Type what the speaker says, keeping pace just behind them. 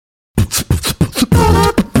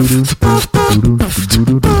Hey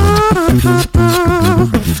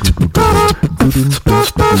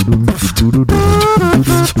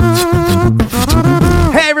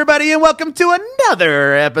everybody, and welcome to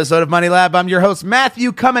another episode of Money Lab. I'm your host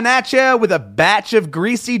Matthew, coming at you with a batch of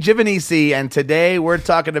greasy Giovannici, and today we're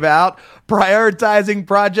talking about prioritizing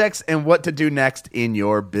projects and what to do next in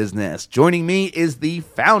your business. Joining me is the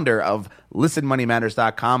founder of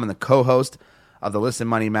ListenMoneyMatters.com and the co-host of the Listen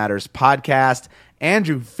Money Matters podcast,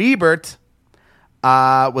 Andrew Fiebert.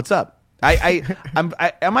 What's up?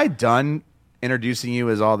 Am I done introducing you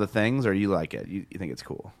as all the things, or you like it? You think it's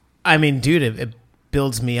cool? I mean, dude, it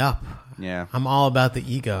builds me up. Yeah. I'm all about the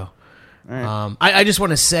ego. All right. I just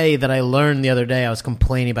want to say that I learned the other day, I was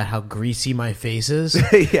complaining about how greasy my face is.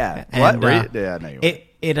 Yeah. And, what? Yeah, no, you weren't.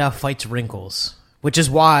 It fights wrinkles, which is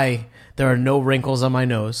why there are no wrinkles on my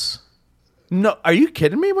nose. No, are you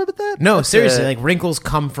kidding me with that? No, That's seriously, like wrinkles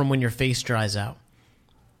come from when your face dries out.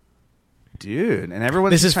 dude, and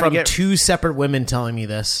everyone's This is trying from to get... two separate women telling me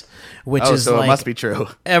this, which Oh, is so like it must be true.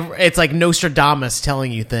 It's like Nostradamus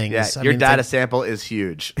telling you things. Yeah, I your mean, data it's sample is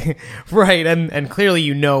huge. like, right? And clearly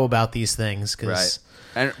you know about these things, Right. because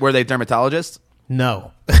And were they dermatologists?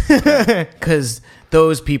 no, because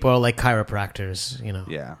those people are like chiropractors. You know,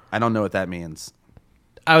 Yeah. I don't know what that means.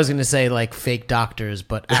 I was going to say like fake doctors,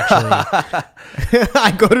 but actually,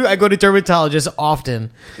 I go to dermatologists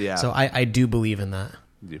often. Yeah. So I do believe in that.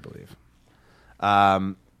 I do believe.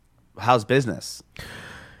 How's business?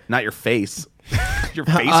 Not your face. Your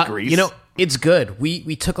face grease. You know, it's good.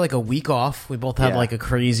 We took like a week off. We both had Yeah. like a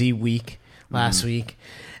crazy week last week,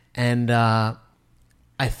 and I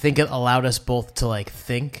think it allowed us both to like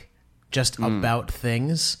think just about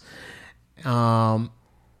things.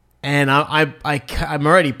 And I'm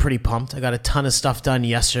already pretty pumped. I got a ton of stuff done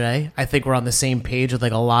yesterday. I think we're on the same page with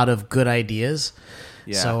like a lot of good ideas.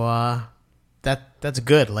 Yeah. So that's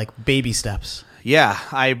good. Like baby steps. Yeah,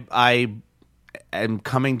 I am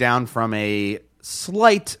coming down from a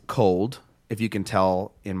slight cold, if you can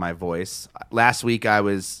tell in my voice. Last week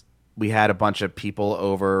we had a bunch of people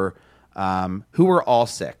over who were all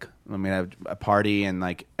sick. I mean, I had a party and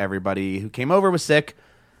like everybody who came over was sick,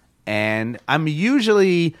 and I'm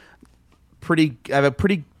usually I have a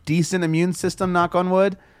pretty decent immune system, knock on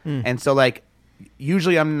wood. And so like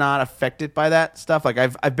usually I'm not affected by that stuff. Like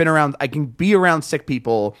I've been around, I can be around sick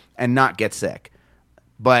people and not get sick,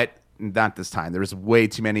 but not this time. There was way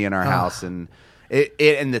too many in our house, and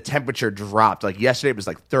and the temperature dropped. Like yesterday it was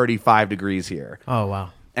like 35 degrees here. Oh wow.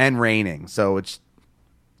 And raining. So it's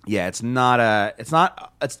nice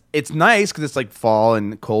because it's like fall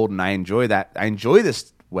and cold, and I enjoy that. I enjoy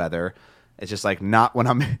this weather. It's just like not when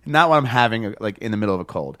I'm having like in the middle of a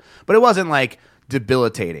cold. But it wasn't like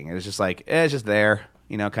debilitating. It was just like it's just there,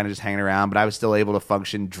 you know, kind of just hanging around. But I was still able to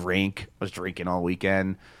function, drink. I was drinking all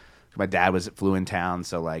weekend. My dad flew in town,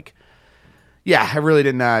 so like, yeah, I really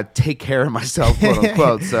didn't take care of myself, quote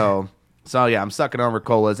unquote. so yeah, I'm sucking on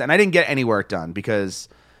Ricolas, and I didn't get any work done because,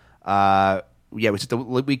 we took the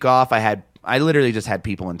week off. I literally just had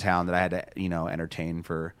people in town that I had to, entertain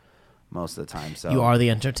for most of the time. So You are the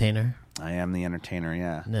entertainer. I am the entertainer,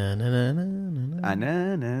 yeah. Na, na, na, na, na, na. I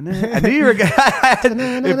knew you were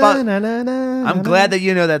I'm glad that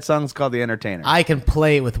you know that song's called The Entertainer. I can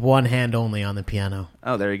play it with one hand only on the piano.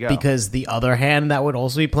 Oh, there you go. Because the other hand that would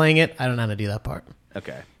also be playing it, I don't know how to do that part.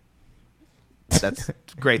 Okay. That's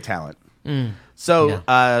great talent. So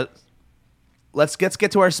let's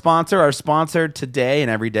get to our sponsor. Our sponsor today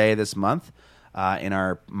and every day this month in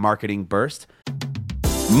our marketing burst.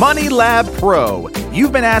 Money Lab Pro.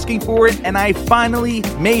 You've been asking for it, and I finally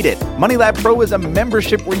made it. Money Lab Pro is a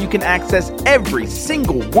membership where you can access every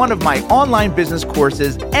single one of my online business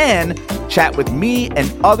courses and chat with me and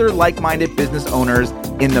other like-minded business owners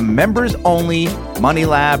in the members-only Money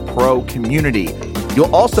Lab Pro community.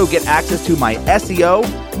 You'll also get access to my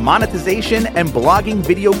SEO, monetization, and blogging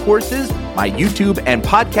video courses, my YouTube and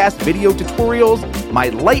podcast video tutorials, my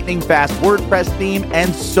lightning-fast WordPress theme,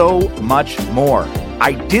 and so much more.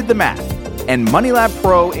 I did the math, and MoneyLab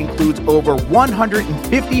Pro includes over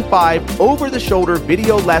 155 over-the-shoulder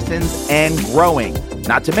video lessons and growing.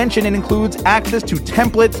 Not to mention, it includes access to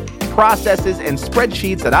templates, processes, and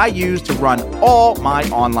spreadsheets that I use to run all my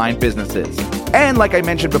online businesses. And like I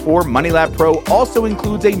mentioned before, MoneyLab Pro also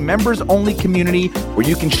includes a members-only community where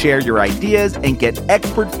you can share your ideas and get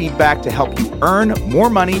expert feedback to help you earn more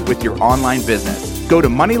money with your online business. Go to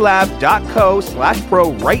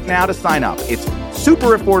moneylab.co/pro right now to sign up. It's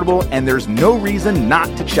super affordable, and there's no reason not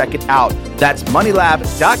to check it out. That's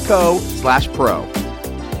moneylab.co/pro.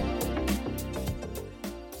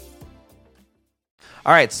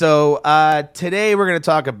 All right, so today we're going to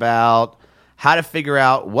talk about how to figure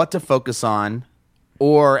out what to focus on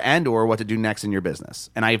or what to do next in your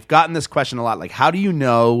business. And I've gotten this question a lot, like, how do you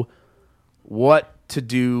know what to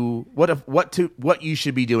do, what you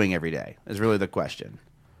should be doing every day is really the question.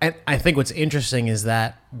 And I think what's interesting is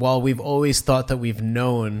that while we've always thought that we've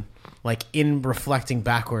known, like in reflecting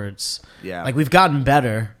backwards, like we've gotten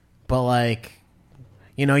better, but like,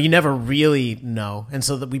 you know, you never really know. And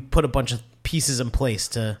so that we put a bunch of pieces in place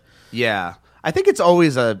to. Yeah. I think it's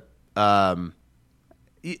always it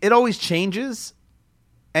always changes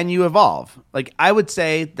and you evolve. Like I would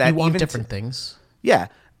say that you want different things. Yeah.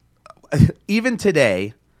 Even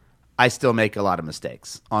today, I still make a lot of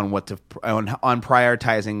mistakes on what to on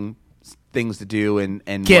prioritizing things to do and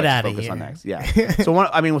get what out to of focus here. on next. Yeah. So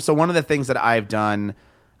one of the things that I've done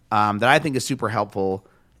that I think is super helpful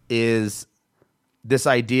is this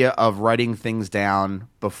idea of writing things down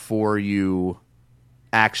before you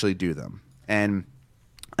actually do them. And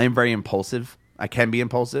I'm very impulsive. I can be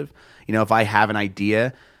impulsive. You know, if I have an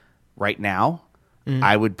idea right now,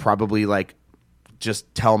 I would probably like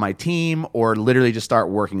just tell my team or literally just start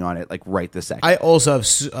working on it like right this second. I also have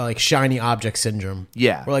like shiny object syndrome.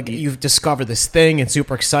 Yeah. Where like you've discovered this thing, it's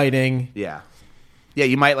super exciting. Yeah. Yeah,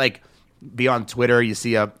 you might like be on Twitter, you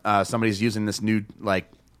see somebody's using this new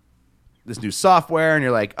software and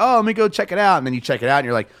you're like, "Oh, let me go check it out." And then you check it out and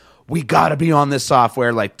you're like, "We got to be on this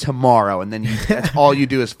software like tomorrow." And then that's all you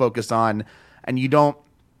do is focus on, and you don't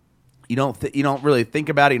really think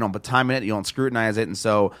about it, you don't put time in it, you don't scrutinize it. And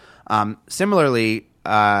so similarly,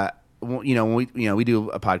 when we do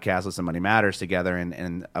a podcast with Money Matters together,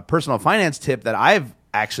 and a personal finance tip that I've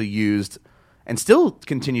actually used and still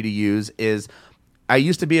continue to use is I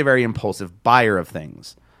used to be a very impulsive buyer of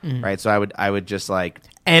things, right? So I would just like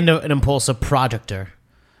and an impulsive projector,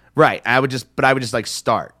 right? I would just like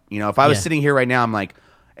start. You know, if I was sitting here right now, I'm like,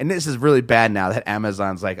 and this is really bad now that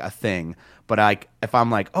Amazon's like a thing, but if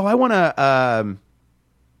I'm like, oh, I want to,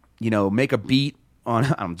 make a beat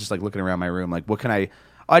on, I'm just like looking around my room, like, what can I?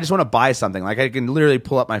 Oh, I just want to buy something. Like I can literally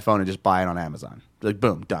pull up my phone and just buy it on Amazon. Like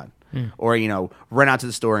boom, done. Or run out to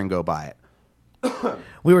the store and go buy it.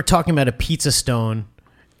 We were talking about a pizza stone,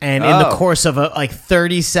 and in the course of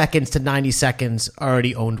 30 seconds to 90 seconds, I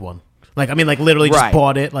already owned one. Like, I mean, like literally just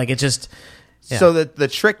bought it. Like it just. Yeah. So the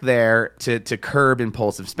trick there to curb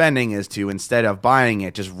impulsive spending is to, instead of buying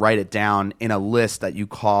it, just write it down in a list that you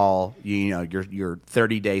call your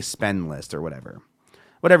 30-day spend list or whatever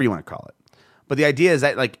you want to call it. But the idea is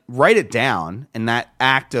that like write it down, and that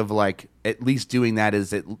act of like at least doing that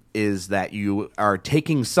is that you are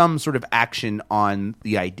taking some sort of action on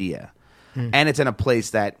the idea, and it's in a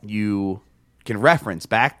place that you can reference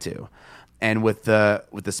back to. And with the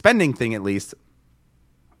spending thing, at least,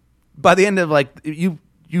 by the end of like you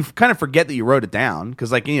kind of forget that you wrote it down,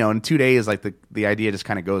 because like in 2 days like the idea just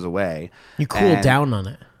kind of goes away. You cool down on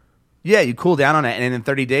it. Yeah, you cool down on it, and in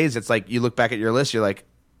 30 days it's like you look back at your list, you're like,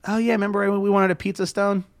 oh yeah, remember we wanted a pizza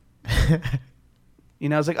stone?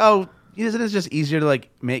 It's like, oh, isn't it just easier to like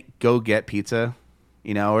go get pizza?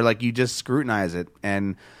 Or like you just scrutinize it.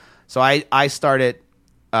 And so I started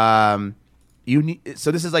so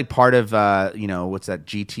this is like part of what's that,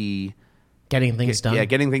 GT, Getting Things Done. Yeah,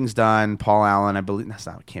 Getting Things Done. Paul Allen, I believe.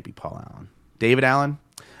 It can't be Paul Allen. David Allen.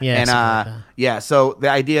 Yeah. And so the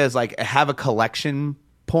idea is like have a collection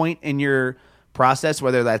point in your process,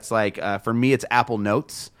 whether that's like for me it's Apple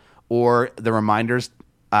Notes or the reminders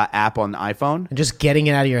app on the iPhone. And just getting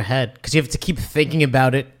it out of your head, because you have to keep thinking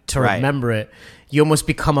about it to remember it. You almost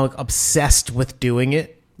become like, obsessed with doing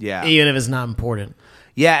it, even if it's not important.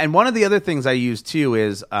 Yeah, and one of the other things I use too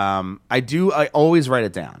is I always write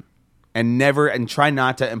it down and try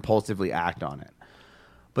not to impulsively act on it.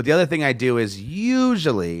 But the other thing I do is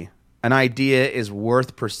usually an idea is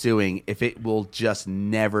worth pursuing if it will just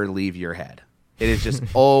never leave your head. It is just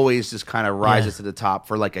always just kind of rises to the top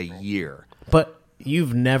for like a year. But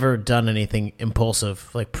you've never done anything impulsive,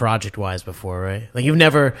 like project-wise before, right? Like you've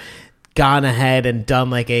never gone ahead and done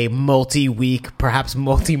like a multi-week, perhaps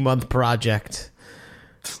multi-month project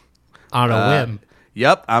on a whim.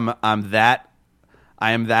 Yep,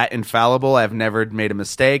 I am that infallible. I've never made a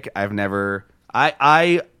mistake. I've never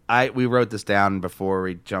we wrote this down before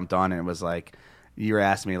we jumped on, and it was like you were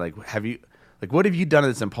asking me like, what have you done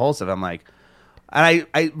that's impulsive? I'm like, and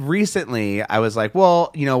I recently I was like,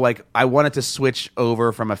 well, like I wanted to switch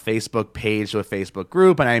over from a Facebook page to a Facebook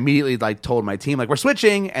group, and I immediately like told my team like we're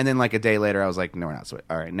switching, and then like a day later I was like, no, we're not switching.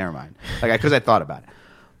 All right, never mind. Like because I thought about it.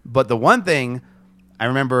 But the one thing I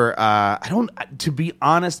remember, to be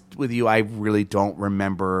honest with you, I really don't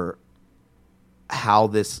remember how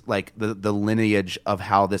this, like the lineage of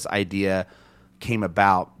how this idea came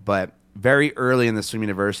about. But very early in the Swim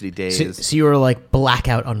University days. So you were like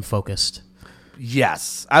blackout unfocused.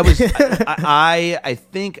 Yes, I was. I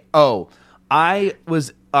think. Oh, I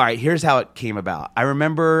was. All right. Here's how it came about. I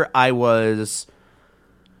remember I was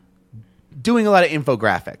doing a lot of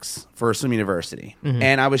infographics for Swim University,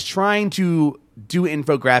 and I was trying to do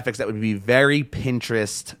infographics that would be very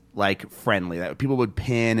Pinterest like friendly, that people would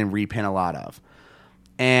pin and repin a lot of.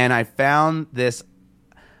 And I found this.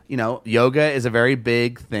 You know, yoga is a very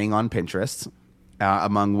big thing on Pinterest,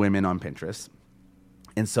 among women on Pinterest.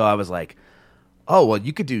 And so I was like, oh, well,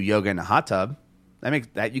 you could do yoga in a hot tub.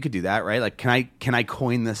 You could do that, right? Like, can I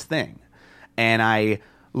coin this thing? And I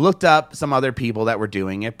looked up some other people that were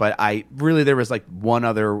doing it, but there was like one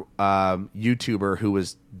other YouTuber who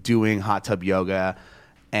was doing hot tub yoga,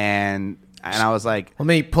 and I was like, let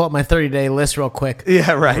me pull up my 30-day list real quick.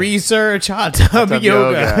 Yeah, right. Research hot tub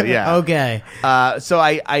yoga. Yeah. Okay. So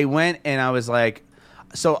I went and I was like,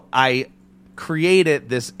 so I created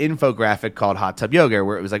this infographic called Hot Tub Yoga,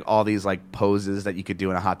 where it was like all these like poses that you could do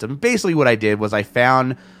in a hot tub. And basically what I did was I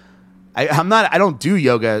don't do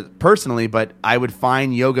yoga personally, but I would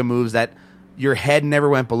find yoga moves that your head never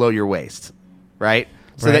went below your waist, right?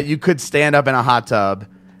 So that you could stand up in a hot tub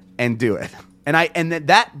and do it. And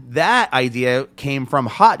that idea came from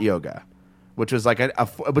hot yoga, which was like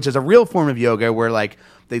which is a real form of yoga where like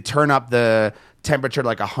they turn up the temperature to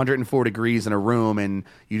like 104 degrees in a room and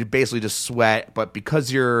you basically just sweat. But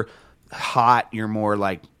because you're hot, you're more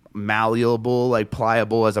like malleable, like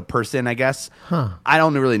pliable as a person, I guess. I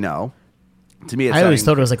don't really know. To me, I always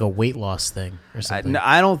thought it was like a weight loss thing or something.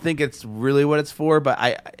 I don't think it's really what it's for,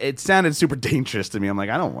 but it sounded super dangerous to me. I'm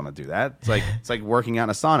like, I don't want to do that. It's like working out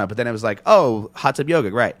in a sauna. But then it was like, oh, hot tub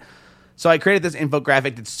yoga, right? So I created this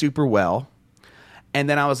infographic that's super well, and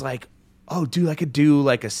then I was like, oh, dude, I could do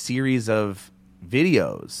like a series of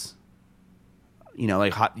videos,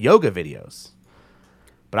 like hot yoga videos.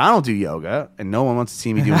 But I don't do yoga, and no one wants to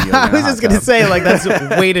see me doing yoga. I was just going to say, like, that's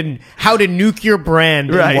a way to how to nuke your brand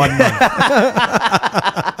in 1 month.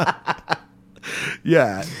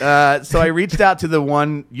 Yeah. So I reached out to the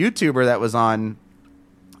one YouTuber that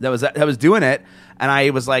was doing it, and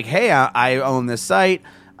I was like, "Hey, I own this site.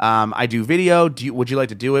 I do video. Would you like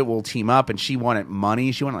to do it? We'll team up." And she wanted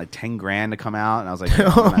money. She wanted like $10,000 to come out, and I was like,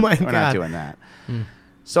 "We're not doing that."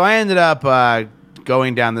 So I ended up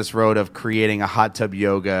going down this road of creating a hot tub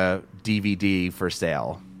yoga DVD for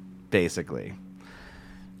sale, basically.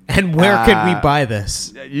 And where could we buy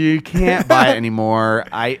this? You can't buy it anymore.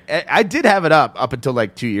 I did have it up until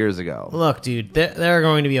like 2 years ago. Look, dude, there are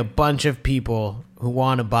going to be a bunch of people who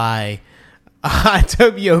want to buy a hot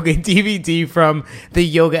tub yoga DVD from the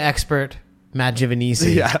yoga expert, Matt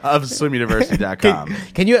Giovanisi. Yeah, of SwimUniversity.com.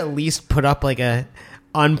 Can you at least put up like a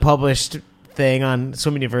unpublished thing on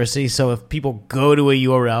Swim University, so if people go to a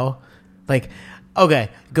URL, like, okay,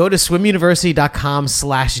 go to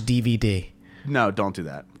swimuniversity.com/DVD. No, don't do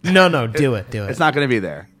that. No, do it. It's not going to be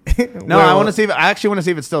there. No, I want to see. I actually want to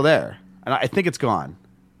see if it's still there. And I think it's gone.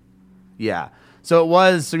 Yeah. So it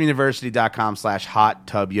was swimuniversity.com/hot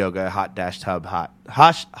tub yoga, hot dash tub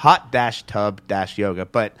dash yoga,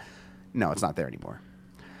 but no, it's not there anymore.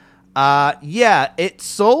 Yeah, it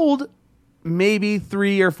sold maybe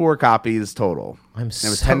 3 or 4 copies total. It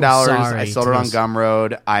was $10. I sold it on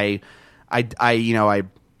Gumroad.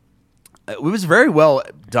 It was very well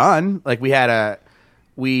done. Like we had a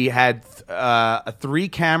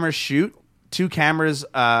 3-camera shoot, 2 cameras,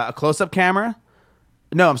 a close-up camera.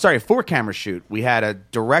 No, I'm sorry, 4-camera shoot. We had a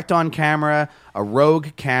direct on camera, a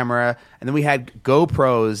Rogue camera, and then we had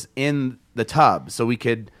GoPros in the tub, so you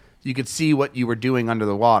could see what you were doing under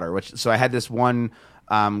the water. So I had this one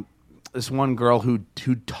girl who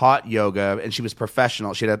taught yoga, and she was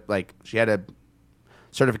professional. She had a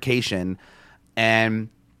certification, and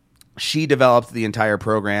she developed the entire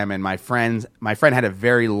program. And my friend had a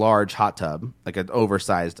very large hot tub, like an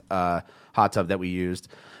oversized hot tub that we used,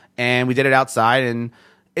 and we did it outside. And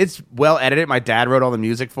it's well edited. My dad wrote all the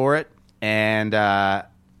music for it, and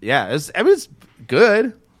it was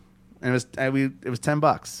good. And it was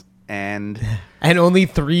 $10. And only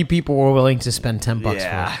 3 people were willing to spend $10 for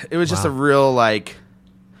it. It was just a real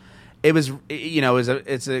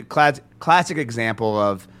it's a classic example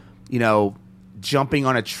of jumping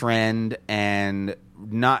on a trend and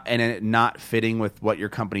it not fitting with what your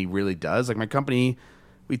company really does. Like my company,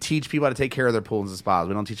 we teach people how to take care of their pools and spas.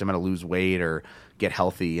 We don't teach them how to lose weight or get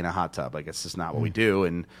healthy in a hot tub. Like it's just not what we do.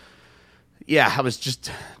 And yeah, I was just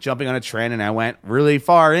jumping on a trend, and I went really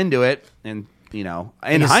far into it. And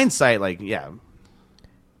in hindsight, I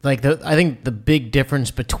think the big difference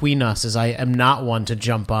between us is I am not one to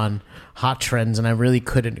jump on hot trends, and I really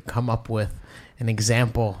couldn't come up with an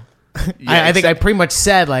example I think I pretty much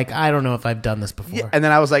said, like, I don't know if I've done this before. Yeah, and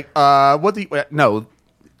then I was like, what do you... No,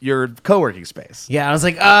 your co-working space. Yeah, I was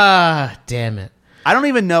like, damn it. I don't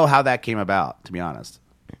even know how that came about, to be honest.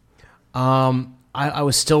 I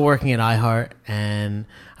was still working at iHeart, and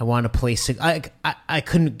I wanted a place to... I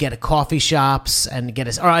couldn't get a coffee shops and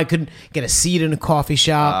I couldn't get a seat in a coffee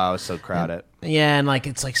shop. Oh, it was so crowded. And like,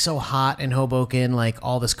 it's like so hot in Hoboken, like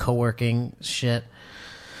all this co-working shit.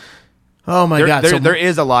 Oh my God. There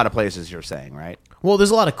is a lot of places you're saying, right? Well,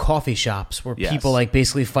 there's a lot of coffee shops where Yes. people like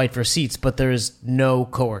basically fight for seats, but there is no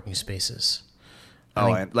co-working spaces.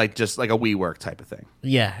 And like just like a WeWork type of thing.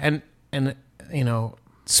 Yeah, and you know,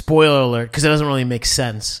 spoiler alert, because it doesn't really make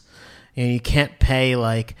sense. You know, you can't pay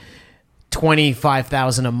like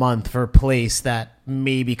 $25,000 a month for a place that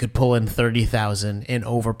maybe could pull in $30,000 in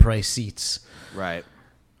overpriced seats. Right.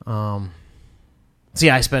 So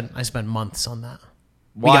yeah, I spent months on that.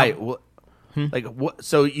 Why? Like what?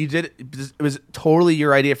 So you did? It was totally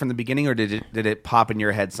your idea from the beginning, or did it pop in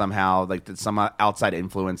your head somehow? Like, did some outside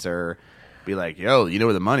influencer be like, "Yo, you know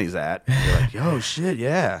where the money's at?" And you're like, "Yo, shit,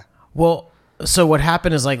 yeah." Well, so what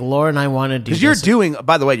happened is like Laura and I wanted to do because you're doing.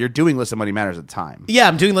 By the way, you're doing Listen Money Matters at the time. Yeah,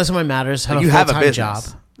 I'm doing Listen Money Matters. Like, you have a business job.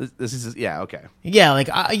 This is okay. Yeah, like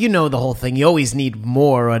you know the whole thing. You always need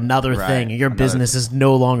more, another thing. Your business is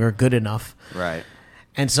no longer good enough. Right.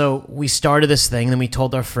 And so we started this thing, and then we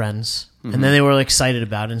told our friends, and then they were excited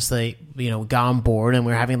about it, and so they, got on board, and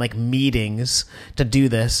we were having like meetings to do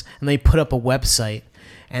this, and they put up a website,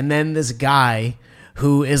 and then this guy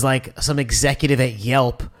who is like some executive at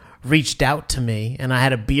Yelp reached out to me, and I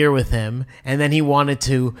had a beer with him, and then he wanted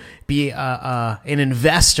to be an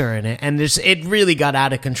investor in it, and it really got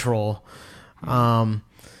out of control.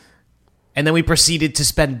 And then we proceeded to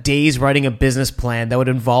spend days writing a business plan that would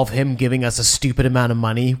involve him giving us a stupid amount of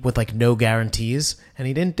money with like no guarantees, and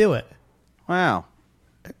he didn't do it. Wow.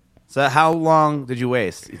 So how long did you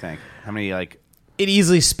waste, you think? How many It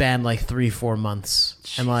easily spanned like 3-4 months.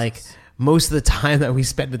 Jesus. And like most of the time that we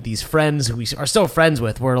spent with these friends who we are still friends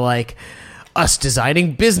with were like us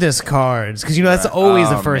designing business cards, because that's always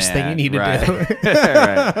the first thing you need to do.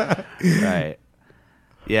 Right.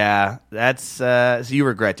 Yeah, that's so you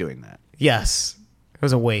regret doing that. Yes. It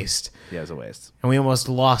was a waste. Yeah, it was a waste. And we almost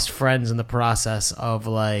lost friends in the process of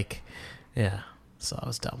so I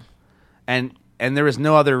was dumb. And there was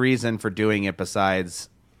no other reason for doing it besides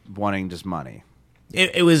wanting just money.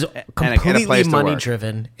 It was completely money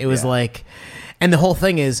driven. It was and the whole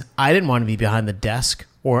thing is, I didn't want to be behind the desk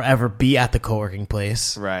or ever be at the co-working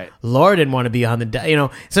place. Right. Laura didn't want to be on the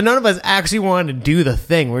desk, so none of us actually wanted to do the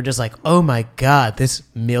thing. We're just like, oh my God, this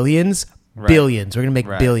millions, billions. We're going to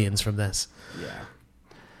make billions from this. Yeah.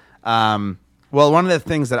 Well, one of the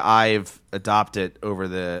things that I've adopted over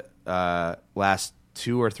the last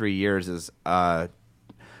 2 or 3 years is, and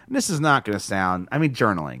this is not going to sound,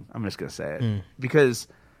 journaling. I'm just going to say it. Because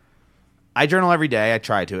I journal every day. I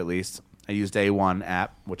try to, at least. I use Day One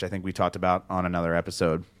app, which I think we talked about on another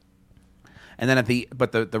episode. And then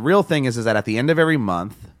the real thing is that at the end of every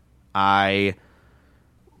month, I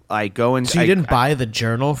go and... So you didn't buy the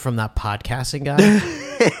journal from that podcasting guy?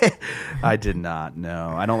 I did not, no.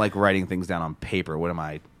 I don't like writing things down on paper. What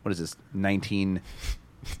is this,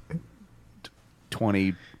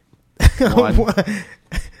 1921?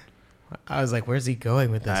 I was like, where's he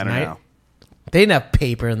going with this? I don't know. They didn't have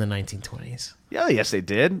paper in the 1920s. Yeah, yes, they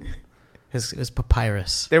did. It was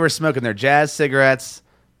papyrus. They were smoking their jazz cigarettes,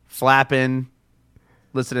 flapping,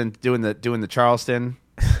 listening, doing the Charleston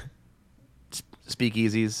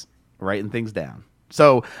speakeasies, writing things down.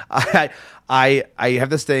 So I have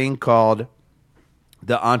this thing called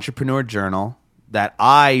the Entrepreneur Journal that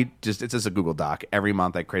it's just a Google Doc. Every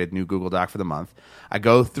month I create a new Google Doc for the month. I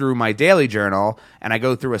go through my daily journal and I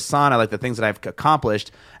go through Asana, like the things that I've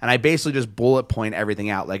accomplished, and I basically just bullet point everything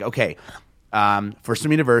out. Like, okay, for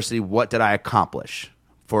Swim University, what did I accomplish?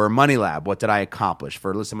 For Money Lab, what did I accomplish?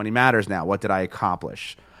 For Listen Money Matters now, what did I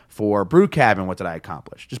accomplish? For Brew Cabin, what did I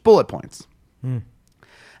accomplish? Just bullet points. And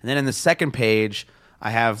then in the second page,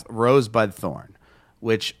 I have Rosebud Thorn,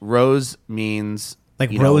 which rose means...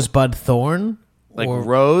 Like Rosebud Thorn? Like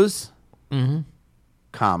rose,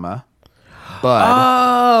 comma, bud.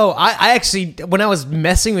 Oh, I actually, when I was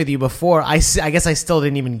messing with you before, I guess I still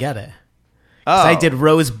didn't even get it. Oh. I did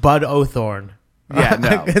Rosebud O'Thorn. Yeah,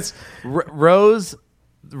 no. Rose,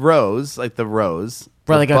 like the rose.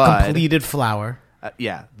 Right, like bud, a completed flower.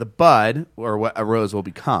 Yeah, the bud, or what a rose will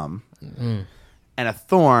become. And a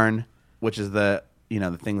thorn, which is the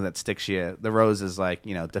thing that sticks you. The rose is like,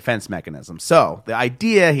 defense mechanism. So the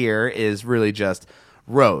idea here is really just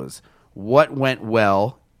rose. What went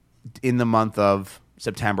well in the month of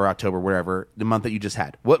September, October, whatever, the month that you just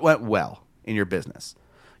had. What went well in your business?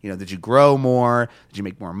 Did you grow more? Did you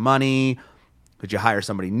make more money? Did you hire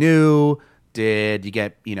somebody new? Did you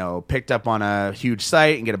get, picked up on a huge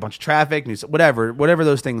site and get a bunch of traffic? Whatever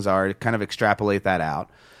those things are, kind of extrapolate that out.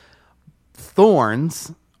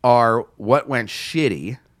 Thorns are what went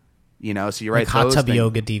shitty, so you write like those Hot Tub things.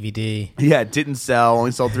 Yoga DVD. Yeah, it didn't sell,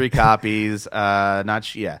 only sold 3 copies. And,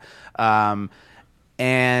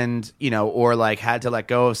 or like had to let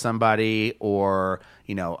go of somebody, or,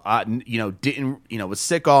 didn't, was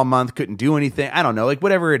sick all month, couldn't do anything. I don't know, like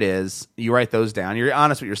whatever it is, you write those down. You're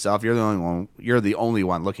honest with yourself. You're the only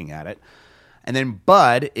one looking at it. And then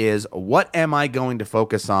bud is, what am I going to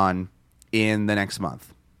focus on in the next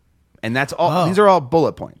month? And that's all. Oh. These are all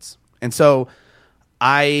bullet points. And so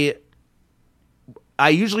I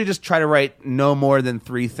usually just try to write no more than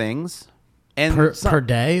 3 things. And per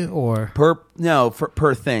day or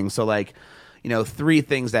per thing. So like, 3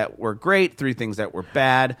 things that were great, 3 things that were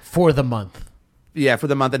bad for the month. Yeah, for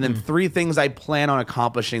the month, and then 3 things I plan on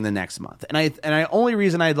accomplishing the next month. And I only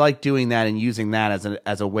reason I like doing that and using that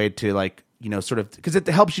as a way to like, sort of, because it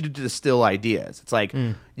helps you to distill ideas. It's like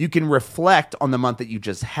you can reflect on the month that you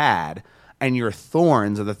just had, and your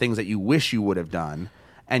thorns are the things that you wish you would have done.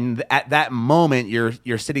 And at that moment,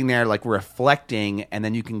 you're sitting there like reflecting, and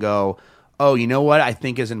then you can go, oh, you know what I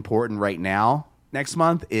think is important right now next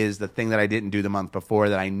month is the thing that I didn't do the month before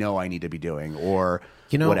that I know I need to be doing, or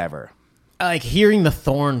whatever. Like hearing the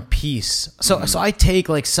thorn piece. So I take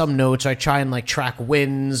like some notes. I try and like track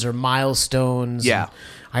wins or milestones. Yeah.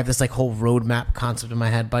 I have this like whole roadmap concept in my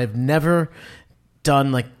head, but I've never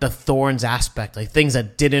done like the thorns aspect, like things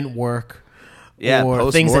that didn't work,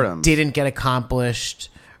 or things that didn't get accomplished,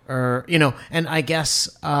 or and I guess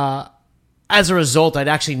as a result, I'd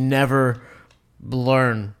actually never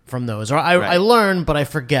learn from those, or I learn, but I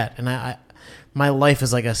forget, and I my life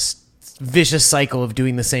is like a vicious cycle of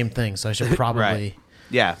doing the same thing. So I should probably right.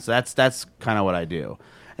 Yeah. So that's kind of what I do,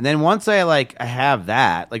 and then once I have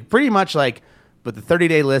that, like pretty much like, but the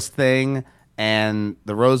 30-day list thing and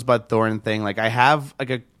the rosebud thorn thing, like I have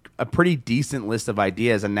like a pretty decent list of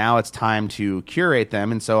ideas, and now it's time to curate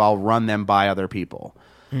them, and so I'll run them by other people.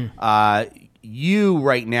 You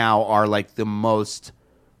right now are like the most.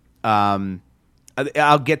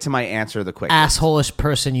 I'll get to my answer the quickest. Asshole-ish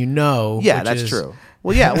person, Yeah, that's true.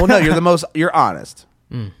 Well, yeah. Well, no, you're the most. You're honest,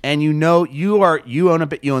 and you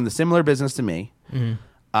own the similar business to me.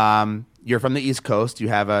 You're from the East Coast. You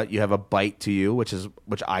have a bite to you, which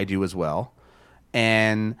I do as well,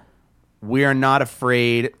 and we are not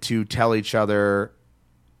afraid to tell each other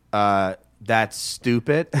that's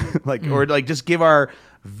stupid, or like just give our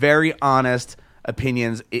very honest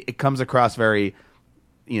opinions. It comes across very,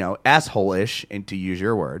 asshole-ish, and to use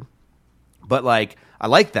your word, but like I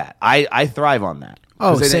like that. I thrive on that.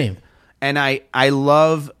 Oh, same. And I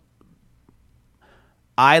love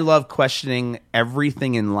questioning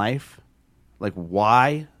everything in life. Like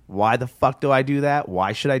why the fuck do I do that?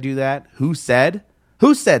 Why should I do that? Who said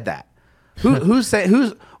that?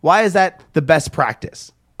 Why is that the best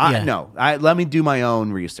practice? Let me do my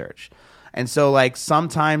own research. And so like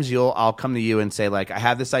sometimes I'll come to you and say like I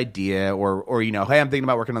have this idea, or hey, I'm thinking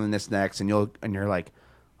about working on this next, and you're like,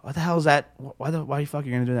 what the hell is that? Why the fuck are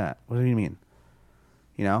you gonna do that? What do you mean?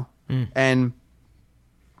 And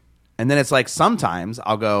then it's like sometimes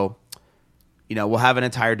I'll go, we'll have an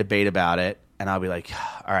entire debate about it, and I'll be like,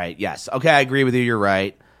 all right, yes, okay, I agree with you. You're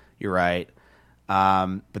right.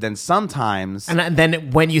 But then sometimes, and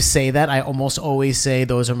then when you say that, I almost always say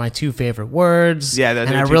those are my 2 favorite words. Yeah,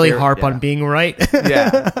 and I really harp on being right.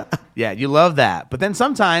 yeah, you love that. But then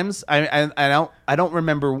sometimes I don't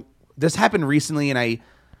remember. This happened recently, and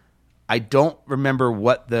I don't remember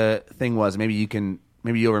what the thing was. Maybe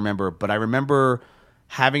you'll remember. But I remember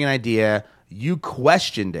having an idea. You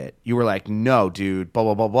questioned it. You were like, "No, dude," blah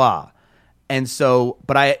blah blah blah. And so,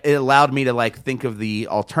 but it allowed me to like think of the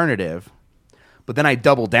alternative. But then I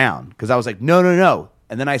doubled down because I was like, no.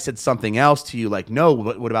 And then I said something else to you like, no,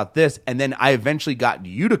 what about this? And then I eventually got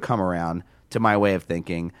you to come around to my way of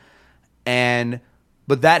thinking.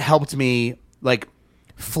 But that helped me like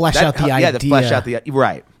flesh out the idea. Yeah, to flesh out the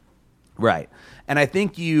right. And I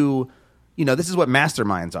think this is what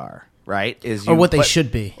masterminds are, right? Or what they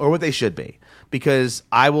should be. Because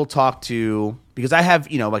I will talk to, because I have,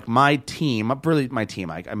 like my team, really my team,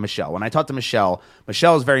 like Michelle. When I talk to Michelle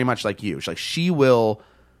is very much like you. She'll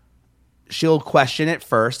question it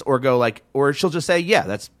first, or go like, or she'll just say,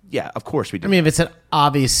 yeah, of course we do. I mean, if it's an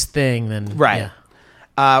obvious thing, then right.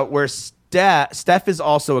 Yeah. Where Steph is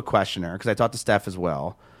also a questioner, because I talked to Steph as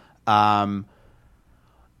well. And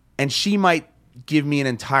she might give me an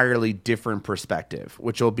entirely different perspective,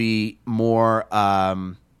 which will be more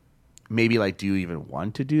maybe like, do you even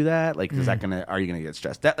want to do that? Like, is that are you gonna get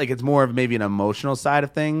stressed? That like, it's more of maybe an emotional side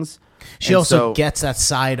of things. She also gets that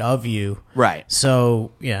side of you, right?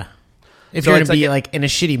 So yeah, if you're gonna be like in a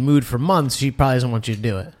shitty mood for months, she probably doesn't want you to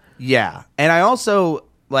do it. Yeah, and I also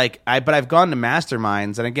but I've gone to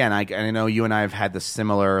masterminds, and again, I know you and I have had the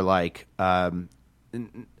similar like not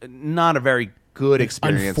a very good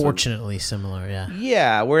experience. Unfortunately, similar. Yeah.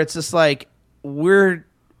 Yeah, where it's just like we're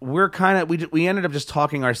kind of we ended up just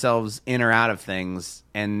talking ourselves in or out of things,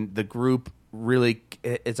 and the group really,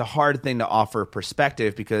 it's a hard thing to offer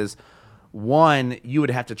perspective because one, you would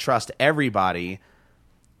have to trust everybody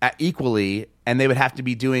equally, and they would have to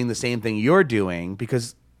be doing the same thing you're doing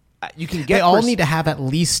because you can get. They all need to have at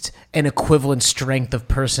least an equivalent strength of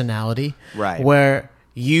personality, right? Where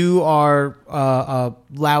you are a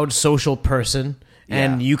loud social person,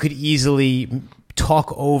 and you could easily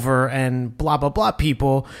talk over and blah blah blah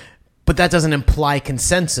people, but that doesn't imply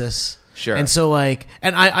consensus. Sure. And so like,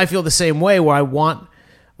 and I feel the same way where I want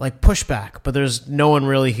like pushback, but there's no one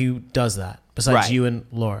really who does that besides you and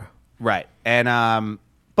Laura. Right. And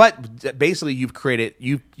but basically you've created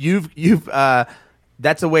you've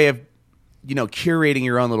that's a way of curating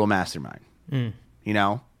your own little mastermind. You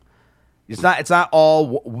know, it's not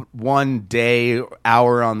all one day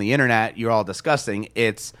hour on the internet you're all discussing.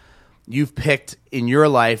 It's you've picked in your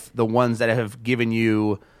life the ones that have given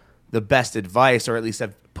you the best advice, or at least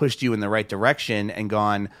have pushed you in the right direction and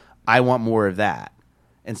gone, I want more of that,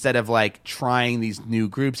 instead of like trying these new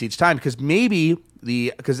groups each time. Because maybe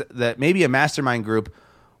maybe a mastermind group,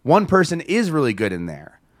 one person is really good in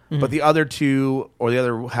there, but the other two or the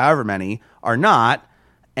other however many are not,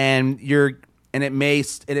 and it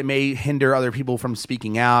may hinder other people from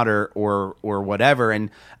speaking out or whatever. And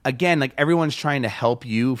again, like everyone's trying to help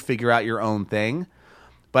you figure out your own thing.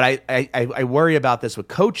 But I worry about this with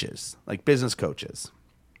coaches, like business coaches.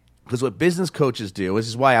 Because what business coaches do, this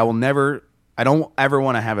is why I don't ever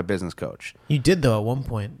want to have a business coach. You did though at one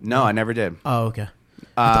point. No, I never did. Oh, okay.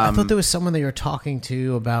 I thought there was someone that you were talking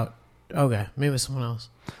to about, okay, maybe it was someone else.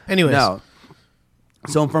 Anyways. No.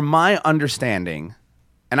 So from my understanding,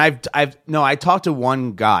 and I talked to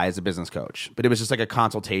one guy as a business coach, but it was just like a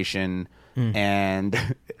consultation, and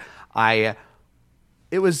it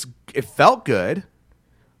felt good.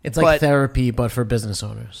 It's like therapy, but for business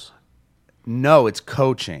owners. No, it's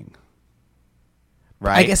coaching.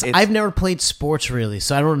 Right? I guess I've never played sports really,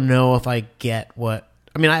 so I don't know if I get what.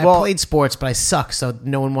 I mean, I played sports, but I suck, so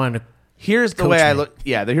no one wanted to. Here's the way I look.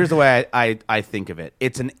 Yeah, here's the way I think of it.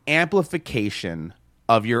 It's an amplification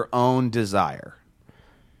of your own desire.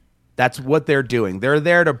 That's what they're doing. They're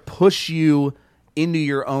there to push you into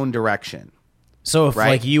your own direction. So if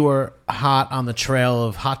like you were hot on the trail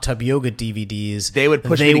of hot tub yoga DVDs, they would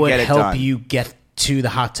push you to get it done. They would help you get to the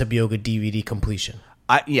hot tub yoga DVD completion.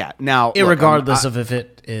 Now, irregardless of if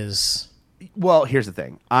it is. Well, here's the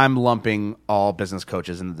thing. I'm lumping all business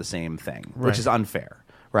coaches into the same thing, which is unfair,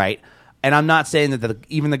 right? And I'm not saying that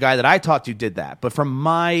even the guy that I talked to did that. But from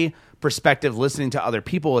my perspective, listening to other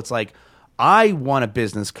people, it's like, I want a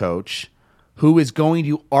business coach who is going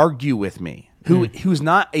to argue with me, who's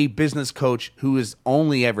not a business coach who is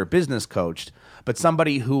only ever business coached, but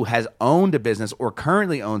somebody who has owned a business or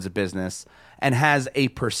currently owns a business and has a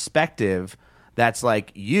perspective that's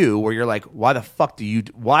like you, where you're like, why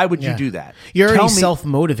would you do that? You're already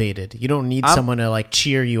self-motivated. You don't need someone to like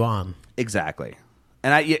cheer you on. Exactly.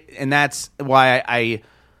 And that's why I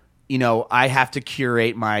have to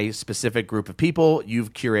curate my specific group of people.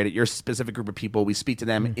 You've curated your specific group of people. We speak to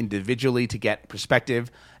them individually to get perspective,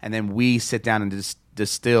 and then we sit down and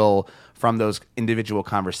distill from those individual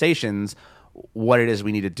conversations what it is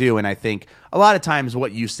we need to do. And I think a lot of times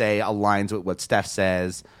what you say aligns with what Steph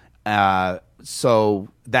says. So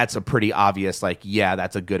that's a pretty obvious, like, yeah,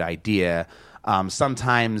 that's a good idea.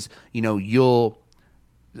 Sometimes, you'll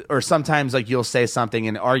say something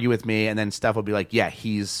and argue with me, and then Steph will be like, yeah,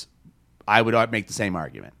 I would make the same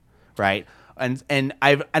argument, right? And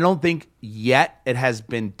I don't think yet it has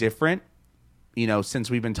been different,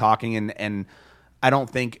 since we've been talking, and I don't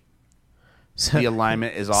think the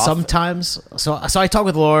alignment is off. Sometimes, so I talk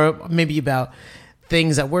with Laura maybe about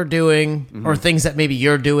things that we're doing or things that maybe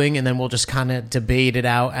you're doing, and then we'll just kind of debate it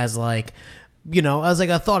out as like, as like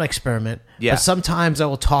a thought experiment. Yeah. But sometimes I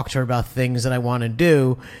will talk to her about things that I want to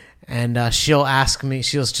do, and she'll ask me,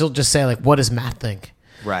 she'll just say like, what does Matt think?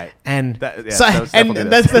 Right. And that's like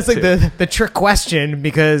the trick question,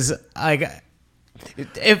 because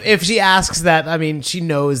if she asks that, I mean, she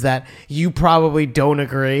knows that you probably don't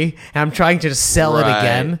agree, and I'm trying to sell it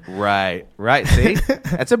again. Right. See?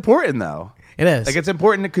 That's important though. It is. Like, it's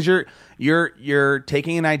important because you're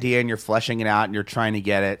taking an idea and you're fleshing it out and you're trying to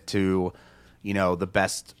get it to, the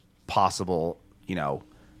best possible,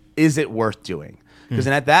 is it worth doing? Because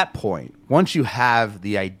then at that point, once you have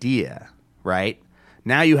the idea, right,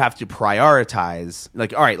 now you have to prioritize,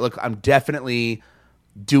 like, all right, look, I'm definitely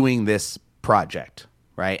doing this project,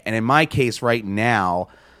 right? And in my case right now,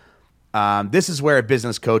 this is where a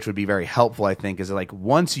business coach would be very helpful, I think, is like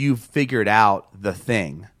once you've figured out the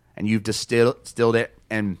thing and you've distilled it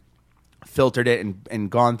and filtered it and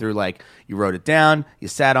gone through, like, you wrote it down, you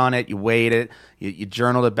sat on it, you weighed it, you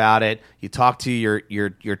journaled about it, you talked to your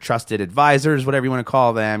trusted advisors, whatever you want to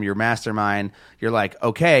call them, your mastermind. You're like,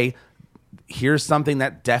 okay, here's something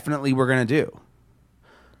that definitely we're going to do.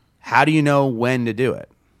 How do you know when to do it?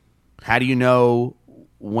 How do you know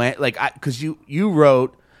when? Like, because you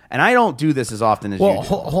wrote, and I don't do this as often as you do.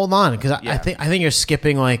 Hold on, because I think you're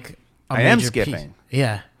skipping like a major I am skipping. piece.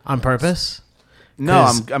 Yeah, on purpose.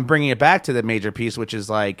 No, I'm bringing it back to the major piece, which is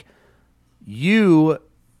like you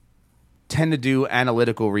tend to do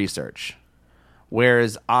analytical research,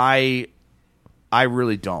 whereas I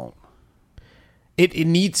really don't. It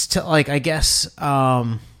needs to, like, I guess,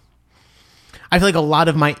 I feel like a lot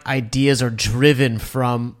of my ideas are driven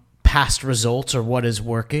from past results or what is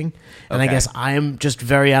working. And I guess I am just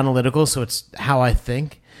very analytical, so it's how I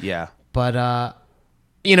think. Yeah. But,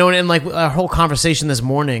 and like our whole conversation this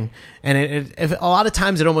morning, and if a lot of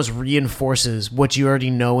times it almost reinforces what you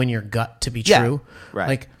already know in your gut to be true. Right.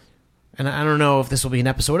 Like, and I don't know if this will be an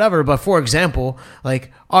episode ever, but for example,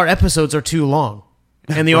 like, our episodes are too long.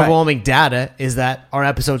 And the overwhelming data is that our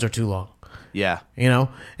episodes are too long. Yeah.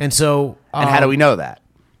 And so... and how do we know that?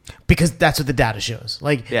 Because that's what the data shows.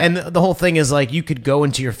 Like, and the whole thing is, like, you could go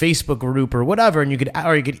into your Facebook group or whatever, and you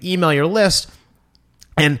could email your list.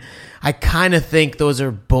 And I kind of think those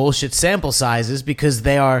are bullshit sample sizes because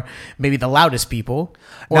they are maybe the loudest people,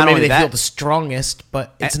 or not maybe they that, feel the strongest.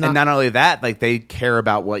 But it's not. And not only that, like, they care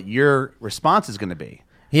about what your response is going to be.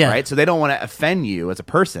 Yeah. Right. So they don't want to offend you as a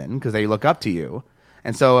person because they look up to you.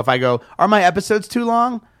 And so if I go, are my episodes too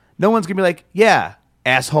long? No one's gonna be like, yeah,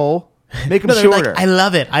 asshole. Make them shorter. Like, I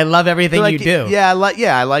love it. I love everything you do. Yeah, I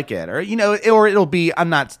like it. Or or it'll be. I'm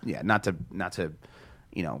not. Yeah, not to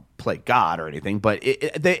play God or anything, but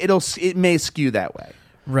it may skew that way.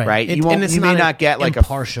 Right. Right. You may not get like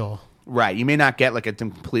impartial. Right. You may not get like a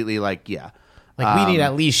completely like we need to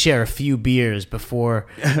at least share a few beers before.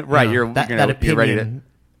 Right. You're ready to.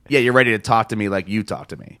 Yeah, you're ready to talk to me like you talk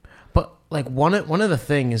to me. But like one of the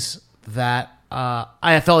things that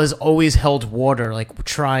IFL has always held water, like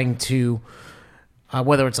trying to,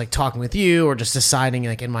 whether it's like talking with you or just deciding,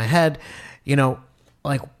 like, in my head,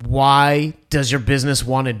 like, why does your business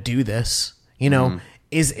want to do this?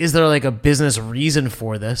 Is there like a business reason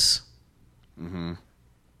for this? Mm-hmm.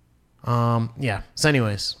 Yeah. So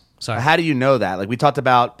anyways, sorry. How do you know that? Like we talked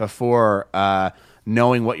about before,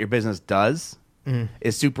 knowing what your business does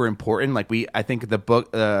is super important. Like I think the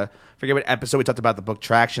book, forget what episode we talked about, the book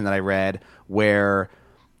Traction that I read, where,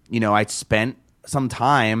 I spent some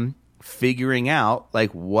time figuring out like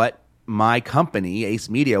what my company, Ace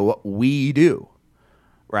Media, what we do,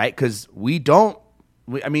 right? Because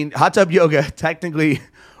Hot Tub Yoga technically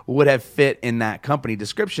would have fit in that company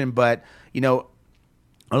description, but, a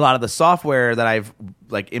lot of the software that I've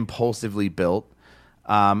like impulsively built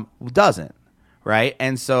doesn't. Right.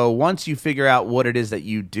 And so once you figure out what it is that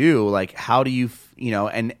you do, like, how do you,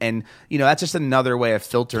 and that's just another way of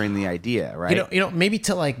filtering the idea. Right. Maybe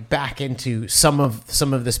to like back into some of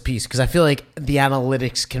this piece, because I feel like the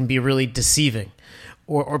analytics can be really deceiving,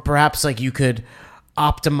 or perhaps like you could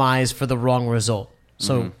optimize for the wrong result.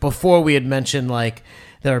 So before we had mentioned, like,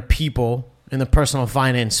 there are people in the personal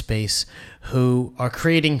finance space who are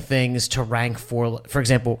creating things to rank for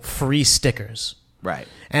example, free stickers. Right.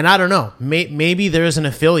 And I don't know, maybe there's an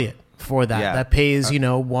affiliate for that pays, $1,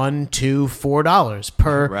 $2, $4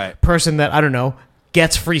 per person that, I don't know,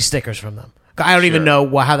 gets free stickers from them. I don't even know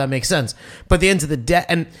how that makes sense. But the end of the day,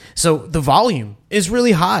 and so the volume is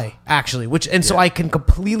really high, actually, so I can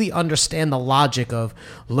completely understand the logic of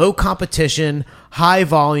low competition, high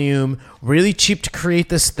volume, really cheap to create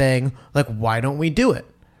this thing. Like, why don't we do it?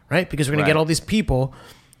 Right? Because we're going to get all these people.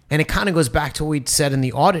 And it kind of goes back to what we'd said in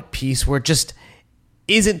the audit piece, where it just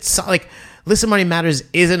isn't like Listen Money Matters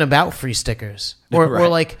isn't about free stickers or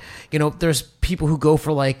like, there's people who go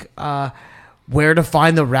for like, where to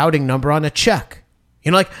find the routing number on a check.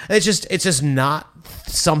 Like it's just not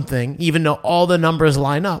something, even though all the numbers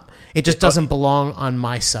line up, it just doesn't belong on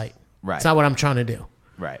my site. Right. It's not what I'm trying to do.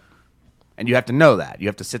 Right. And you have to know that. You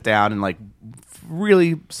have to sit down and like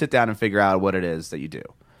really sit down and figure out what it is that you do.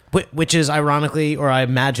 Which is ironically, or I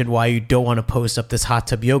imagine why you don't want to post up this hot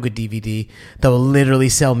tub yoga DVD that will literally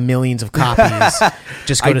sell millions of copies.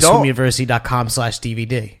 Just go to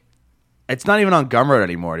swimuniversity.com/DVD. It's not even on Gumroad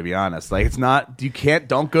anymore, to be honest. Like, it's not,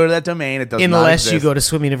 don't go to that domain. It does not Unless exist. you go to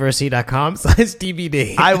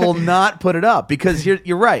swimuniversity.com/DVD. I will not put it up because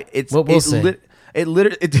you're right. We'll see. It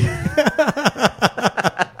literally.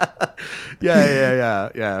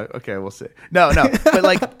 Yeah. Okay, we'll see. No, but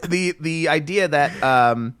like the idea that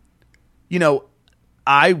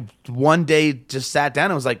I one day just sat down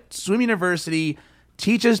and was like, Swim University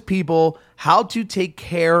teaches people how to take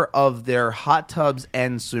care of their hot tubs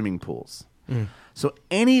and swimming pools. So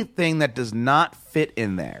anything that does not fit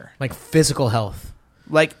in there, like physical health.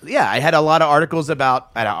 Like, yeah, I had a lot of articles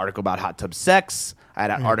about. I had an article about hot tub sex. I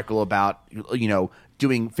had an article about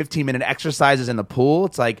doing 15-minute exercises in the pool.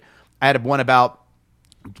 It's like I had one about,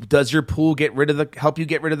 does your pool help you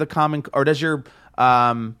get rid of the common, or does your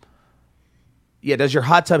hot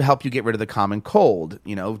tub help you get rid of the common cold?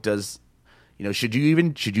 Should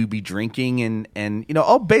you be drinking and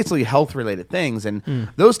all basically health related things, and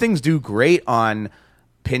those things do great on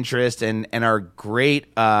Pinterest and are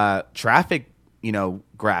great traffic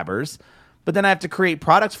grabbers. But then I have to create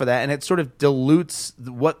products for that, and it sort of dilutes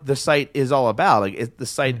what the site is all about. Like, the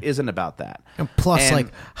site isn't about that. And plus, like,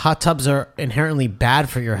 hot tubs are inherently bad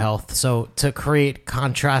for your health. So to create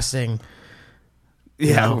contrasting,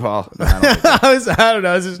 well, I don't know.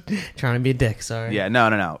 I was just trying to be a dick. Sorry. Yeah,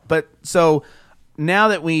 no. But so now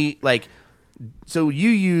that we so you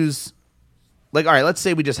use, all right, let's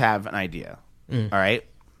say we just have an idea. All right,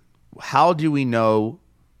 how do we know?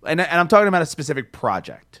 And I'm talking about a specific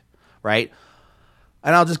project. Right.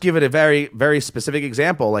 And I'll just give it a very, very specific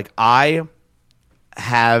example. Like, I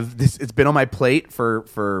have this, it's been on my plate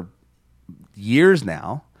for years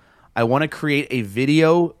now. I want to create a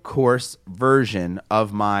video course version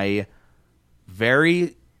of my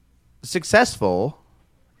very successful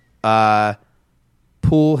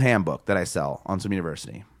pool handbook that I sell on Swim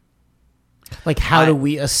University. Like, how do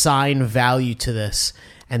we assign value to this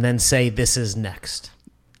and then say this is next?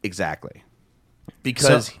 Exactly.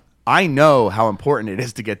 Because I know how important it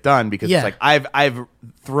is to get done, because it's like I've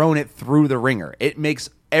thrown it through the ringer. It makes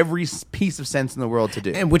every piece of sense in the world to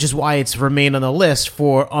do, and which is why it's remained on the list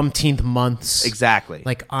for umpteenth months. Exactly,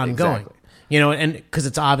 like ongoing. Exactly. And because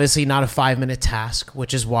it's obviously not a 5-minute task,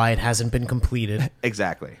 which is why it hasn't been completed.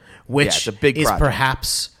 Exactly, which it's a big project.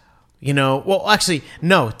 Perhaps well, actually,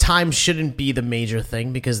 no. Time shouldn't be the major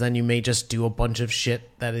thing, because then you may just do a bunch of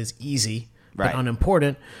shit that is easy but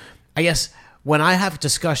unimportant. I guess. When I have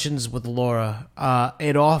discussions with Laura,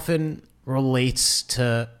 it often relates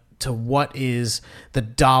to what is the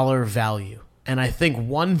dollar value. And I think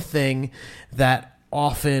one thing that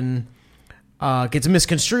often gets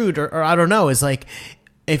misconstrued, or I don't know, is like,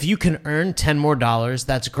 if you can earn $10 more,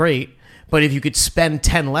 that's great. But if you could spend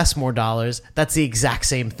 $10 less more, that's the exact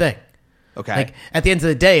same thing. Okay. Like, at the end of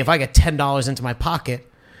the day, if I get $10 into my pocket,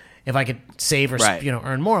 if I could save or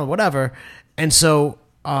earn more or whatever, and so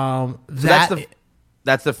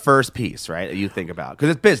that's the first piece, right, that you think about, because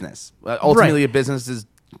it's business. Ultimately, a business's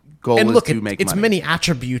goal is to make money. It's many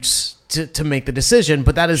attributes to make the decision,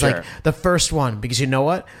 but that is like the first one, because you know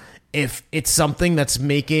what? If it's something that's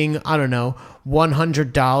making, I don't know,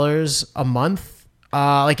 $100 a month,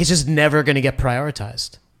 it's just never going to get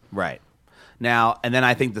prioritized. Right. Now, and then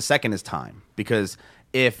I think the second is time, because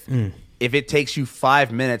if it takes you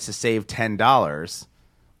 5 minutes to save $10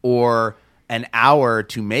 or an hour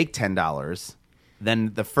to make $10,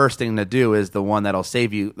 then the first thing to do is the one that'll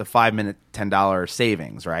save you the 5-minute $10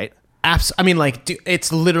 savings, right? I mean,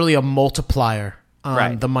 it's literally a multiplier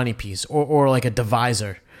on the money piece, or like a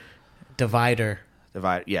divider.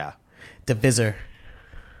 Yeah. Divisor.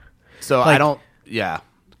 So I don't,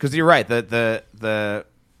 because you're right. But the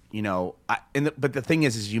thing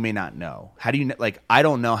is you may not know. How do you I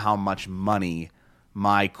don't know how much money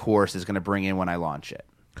my course is going to bring in when I launch it.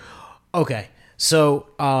 Okay, so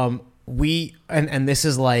we and this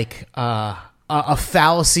is like a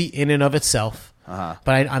fallacy in and of itself, but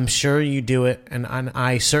I'm sure you do it, and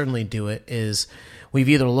I certainly do it. Is we've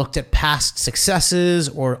either looked at past successes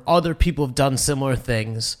or other people have done similar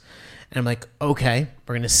things, and I'm like, okay,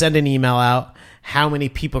 we're going to send an email out. How many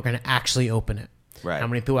people are going to actually open it? Right. How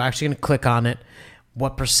many people are actually going to click on it?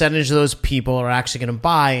 What percentage of those people are actually going to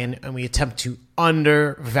buy? And we attempt to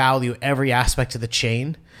undervalue every aspect of the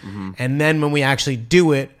chain. Mm-hmm. And then when we actually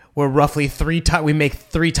do it, we're roughly we make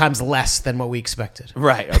 3 times less than what we expected.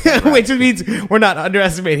 Right. Okay, right. Which means we're not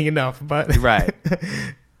underestimating enough. But right.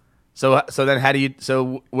 So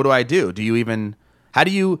what do I do? Do you even, how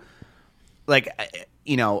do you,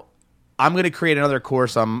 I'm going to create another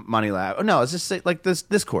course on Money Lab. Oh, no, let's just say like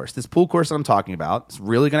this course, this pool course that I'm talking about. It's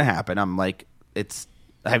really going to happen. I'm like,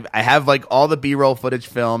 I have like all the B-roll footage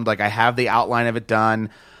filmed. Like I have the outline of it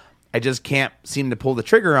done. I just can't seem to pull the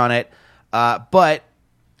trigger on it. But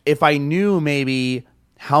if I knew maybe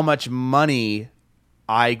how much money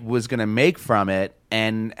I was going to make from it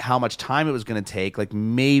and how much time it was going to take, like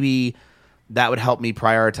maybe that would help me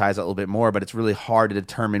prioritize it a little bit more. But it's really hard to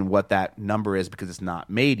determine what that number is because it's not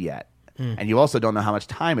made yet. And you also don't know how much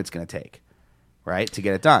time it's going to take, right, to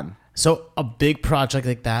get it done. So a big project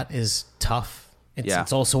like that is tough.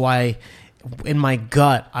 It's also why in my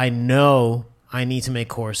gut I know I need to make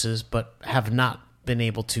courses, but have not been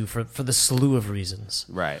able to for the slew of reasons.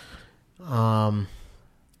 Right.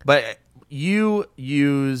 But you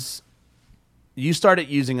started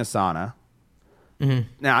using Asana. Mm-hmm.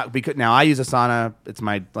 Now I use Asana. It's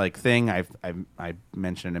my like thing. I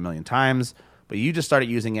mentioned it a million times. But you just started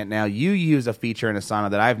using it now. You use a feature in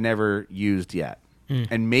Asana that I've never used yet.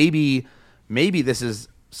 And maybe this is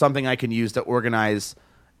something I can use to organize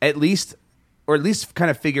at least kind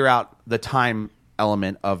of figure out the time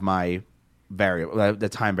element of my variable, the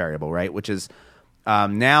time variable, right? Which is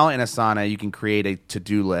now in Asana, you can create a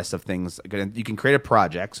to-do list of things. You can create a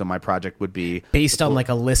project. So my project would be based on like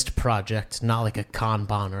a list project, not like a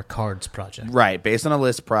Kanban or cards project. Right, based on a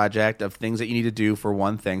list project of things that you need to do for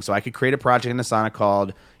one thing. So I could create a project in Asana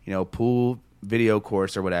called, pool video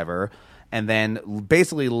course or whatever, and then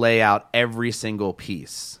basically lay out every single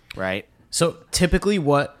piece, right? So typically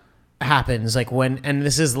what happens like and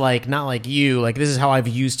this is like not like you, like this is how I've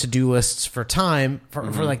used to-do lists for time for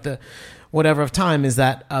like the whatever of time is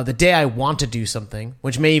that the day I want to do something,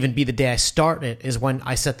 which may even be the day I start it, is when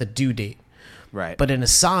I set the due date. Right. But in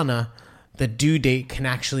Asana, the due date can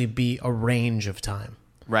actually be a range of time.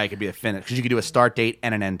 Right, it could be a finish because you could do a start date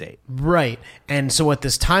and an end date. Right. And so what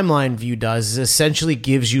this timeline view does is essentially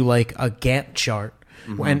gives you like a Gantt chart.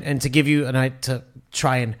 And to give you to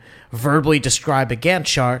try and verbally describe a Gantt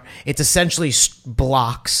chart, it's essentially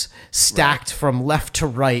blocks stacked from left to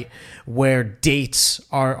right where dates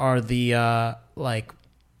are the like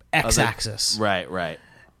x-axis. Right.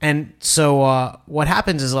 And so what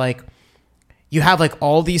happens is like you have like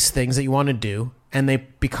all these things that you want to do, and they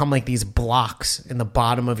become like these blocks in the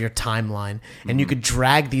bottom of your timeline, and you could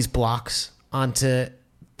drag these blocks onto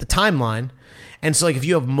the timeline. And so like if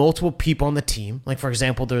you have multiple people on the team, like for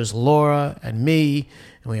example, there's Laura and me,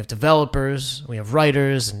 and we have developers, we have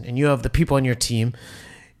writers, and you have the people on your team,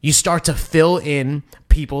 you start to fill in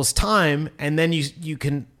people's time, and then you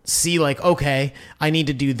can see like, okay, I need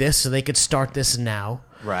to do this, so they could start this now.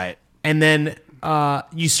 Right. And then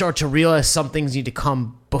you start to realize some things need to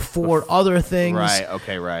come before other things. Right,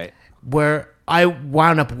 okay, right. Where I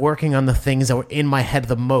wound up working on the things that were in my head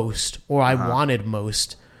the most, or I wanted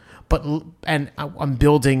most. And I'm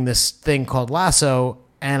building this thing called Lasso,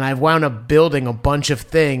 and I've wound up building a bunch of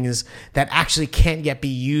things that actually can't yet be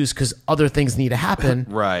used because other things need to happen.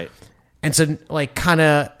 Right. And so, like, kind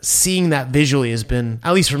of seeing that visually has been,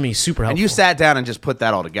 at least for me, super helpful. And you sat down and just put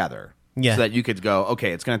that all together. Yeah. So that you could go,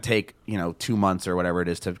 okay, it's going to take, 2 months or whatever it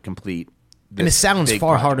is to complete this. And it sounds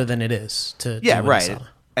far project. harder than it is to Yeah, do right. Asana.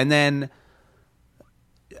 And then...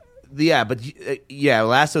 Yeah, but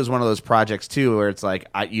Lasso is one of those projects too where it's like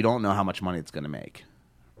you don't know how much money it's going to make.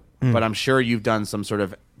 But I'm sure you've done some sort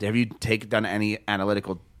of. Have you done any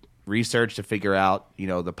analytical research to figure out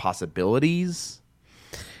the possibilities?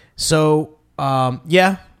 So I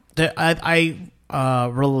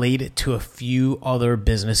relate it to a few other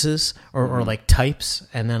businesses or like types,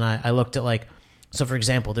 and then I looked at like, so for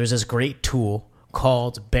example, there's this great tool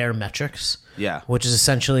called Baremetrics. Yeah. Which is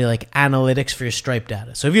essentially like analytics for your Stripe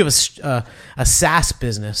data. So if you have a SaaS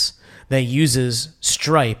business that uses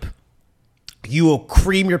Stripe, you will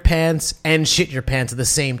cream your pants and shit your pants at the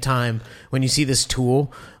same time when you see this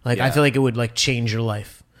tool. Like, I feel like it would like change your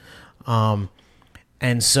life. And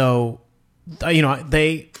so,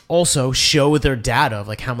 they also show their data of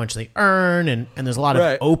like how much they earn, and there's a lot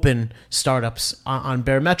of open startups on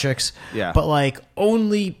Baremetrics. Yeah. But like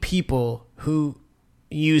only people who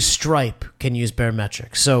use Stripe can use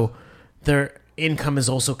Baremetrics, so their income is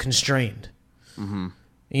also constrained. Mm-hmm.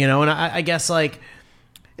 And I guess like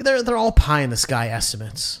they're all pie in the sky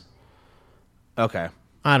estimates. Okay,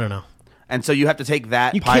 I don't know. And so you have to take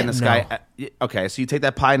that pie in the sky. Okay, so you take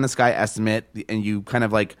that pie in the sky estimate and you kind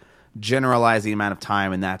of like generalize the amount of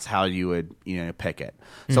time, and that's how you would pick it.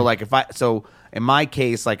 So like in my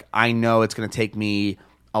case, like I know it's going to take me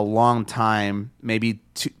a long time, maybe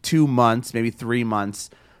 2 months, maybe 3 months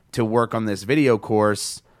to work on this video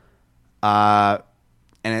course.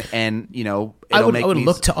 and you know, I would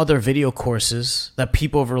look to other video courses that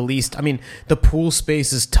people have released. I mean, the pool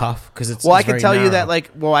space is tough because it's I can tell you that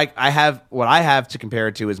I have what I have to compare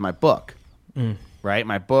it to is my book, right?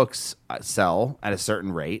 My books sell at a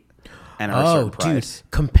certain rate and at a certain price.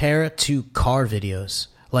 Dude, compare it to car videos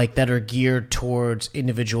like that are geared towards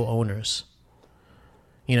individual owners,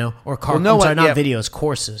 you know, or videos,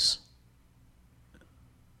 courses.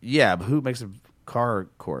 Yeah, but who makes a car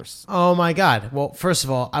course? Oh my God. Well, first of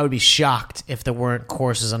all, I would be shocked if there weren't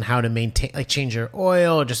courses on how to maintain, like change your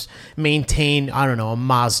oil, or just maintain, I don't know, a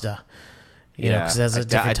Mazda. You know, because there's a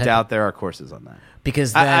different I doubt there are courses on that.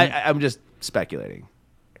 Because then, I'm just speculating.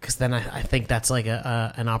 Because then I think that's like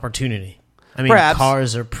an opportunity. I mean, perhaps.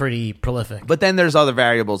 Cars are pretty prolific. But then there's other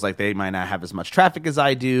variables, like they might not have as much traffic as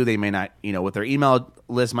I do. They may not, you know, with their email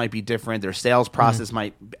list might be different. Their sales process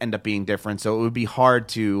might end up being different. So it would be hard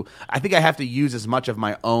to, I think I have to use as much of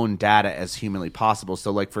my own data as humanly possible.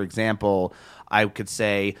 So like, for example, I could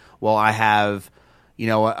say, well, I have, you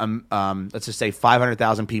know, let's just say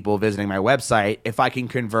 500,000 people visiting my website. If I can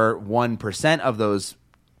convert 1% of those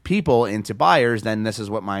people into buyers, then this is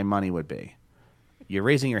what my money would be. You're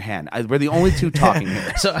raising your hand. We're the only two talking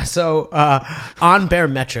here. So on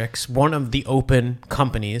Baremetrics, one of the open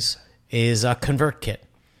companies is ConvertKit.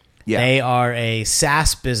 Yeah. They are a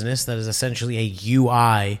SaaS business that is essentially a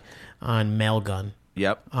UI on Mailgun.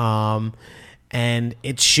 Yep. And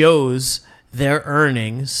it shows their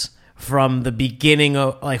earnings from the beginning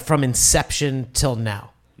of, like, from inception till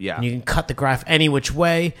now. Yeah. And you can cut the graph any which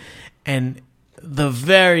way, and the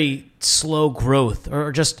very slow growth,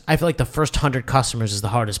 or just, I feel like the first 100 customers is the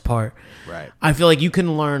hardest part. Right. I feel like you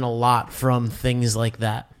can learn a lot from things like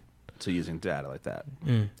that. So using data like that.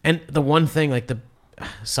 And the one thing,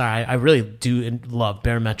 I really do love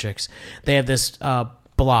Baremetrics. They have this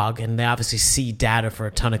blog, and they obviously see data for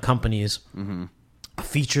a ton of companies. Mm-hmm.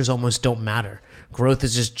 Features almost don't matter. Growth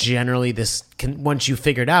is just generally this, once you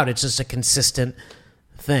figure it out, it's just a consistent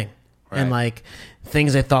thing. Right. And like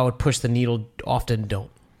things I thought would push the needle often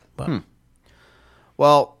don't. But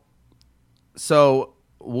well, so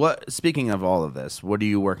speaking of all of this, what are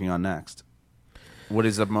you working on next? What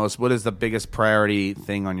is the biggest priority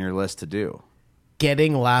thing on your list to do?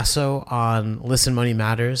 Getting Lasso on Listen Money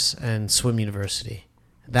Matters and Swim University.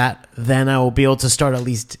 Then I will be able to start at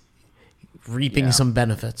least reaping some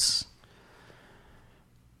benefits.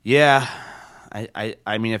 Yeah.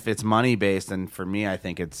 I mean, if it's money based, then for me, I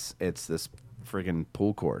think it's this freaking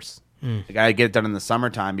pool course. I gotta get it done in the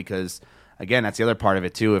summertime because, again, that's the other part of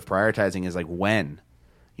it too. If prioritizing is like when,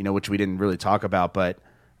 you know, which we didn't really talk about, but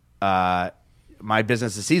my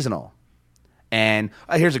business is seasonal, and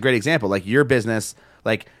here's a great example. Like your business,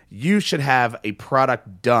 like you should have a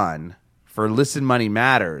product done for Listen Money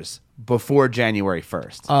Matters before January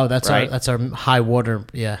 1st. Oh, that's our high water.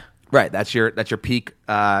 Yeah, right. That's your peak.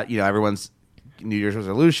 You know, everyone's New Year's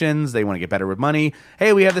resolutions. They want to get better with money.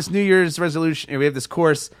 Hey, we have this New Year's resolution. We have this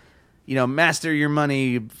course, you know, master your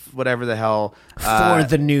money, whatever the hell. For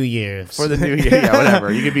the New Year's. For the New Year. Yeah,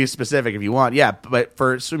 whatever. You can be specific if you want. Yeah, but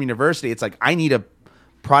for Swim University, it's like I need a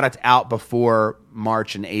product out before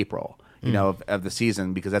March and April, you know, of the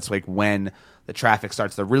season, because that's like when the traffic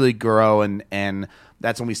starts to really grow, and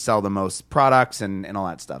that's when we sell the most products and all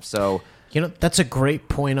that stuff. So, you know, that's a great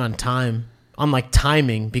point on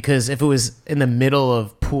timing, because if it was in the middle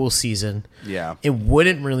of pool season, it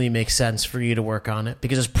wouldn't really make sense for you to work on it,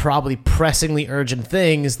 because there's probably pressingly urgent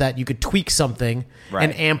things that you could tweak something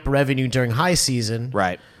and amp revenue during high season.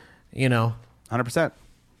 Right. You know, 100%.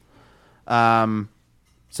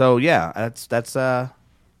 So yeah, that's it.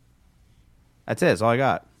 That's all I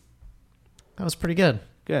got. That was pretty good.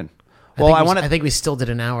 Good. Well, I think we still did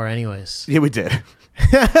an hour anyways. Yeah, we did.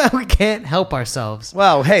 We can't help ourselves.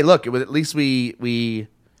 Well, hey, look, at least we it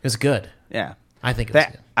was good. Yeah, I think it was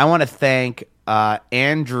good. I want to thank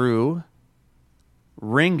Andrew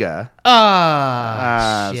Ringa.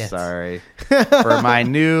 Shit. Sorry for my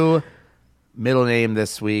new middle name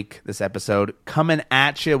this episode, coming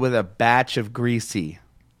at you with a batch of greasy.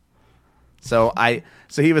 So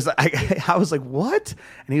he was, I was like, what?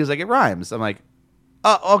 And he was like, it rhymes. I'm like,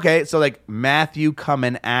 oh, okay. So like Matthew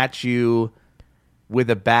coming at you with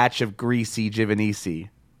a batch of greasy Giovanisi.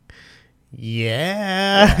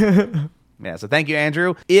 Yeah. Yeah. So thank you,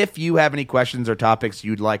 Andrew. If you have any questions or topics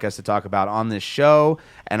you'd like us to talk about on this show,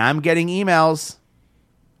 and I'm getting emails,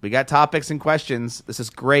 we got topics and questions. This is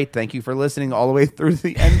great. Thank you for listening all the way through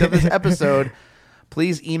the end of this episode.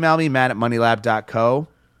 Please email me, Matt@moneylab.co.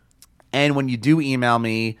 And when you do email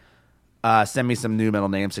me, send me some new middle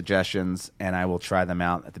name suggestions, and I will try them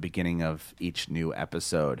out at the beginning of each new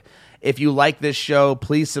episode. If you like this show,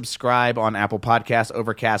 please subscribe on Apple Podcasts,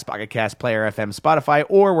 Overcast, Pocket Cast, Player FM, Spotify,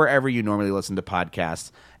 or wherever you normally listen to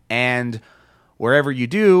podcasts. And wherever you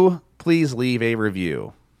do, please leave a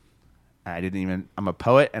review. I'm a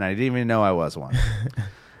poet, and I didn't even know I was one.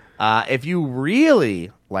 If you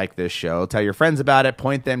really like this show, tell your friends about it,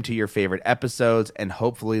 point them to your favorite episodes, and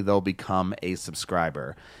hopefully they'll become a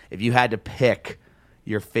subscriber. If you had to pick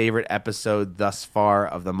your favorite episode thus far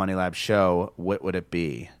of the Money Lab show, what would it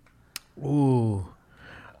be? Ooh.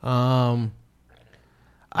 I think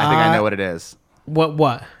I know what it is.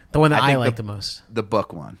 What? The one that I like the most. The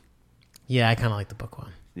book one. Yeah, I kind of like the book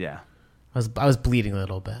one. Yeah. I was bleeding a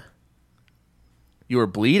little bit. You were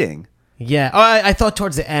bleeding? Yeah. Oh, I thought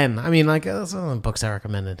towards the end. I mean, like, those are the books I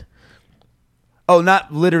recommended. Oh,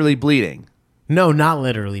 not literally bleeding? No, not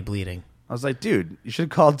literally bleeding. I was like, dude, you should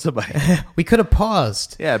have called somebody. We could have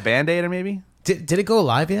paused. Yeah, Band-Aid maybe? Did it go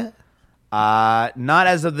live yet? Not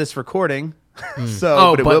as of this recording.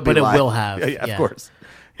 So, but it will have. Yeah, of course.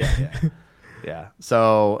 Yeah. Yeah.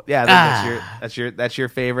 So that's your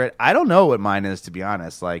favorite. I don't know what mine is, to be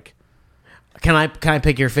honest. Like, can I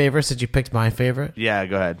pick your favorite since you picked my favorite? Yeah,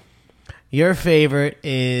 go ahead. Your favorite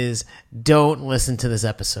is don't listen to this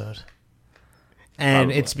episode. And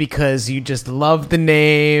Probably. It's because you just love the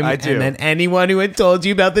name. I do. And then anyone who had told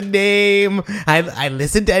you about the name, I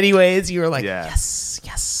listened anyways. You were like, yes.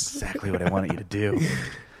 Exactly what I wanted you to do.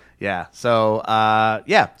 Yeah. So,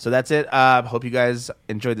 so that's it. Hope you guys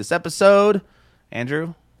enjoyed this episode.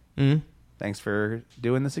 Andrew, thanks for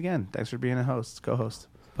doing this again. Thanks for being a co-host.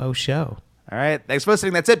 Oh, show. All right. Thanks for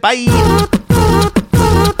listening. That's it. Bye.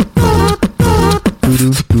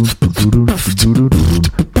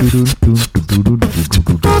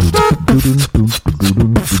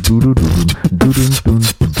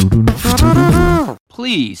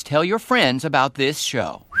 Please tell your friends about this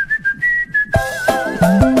show.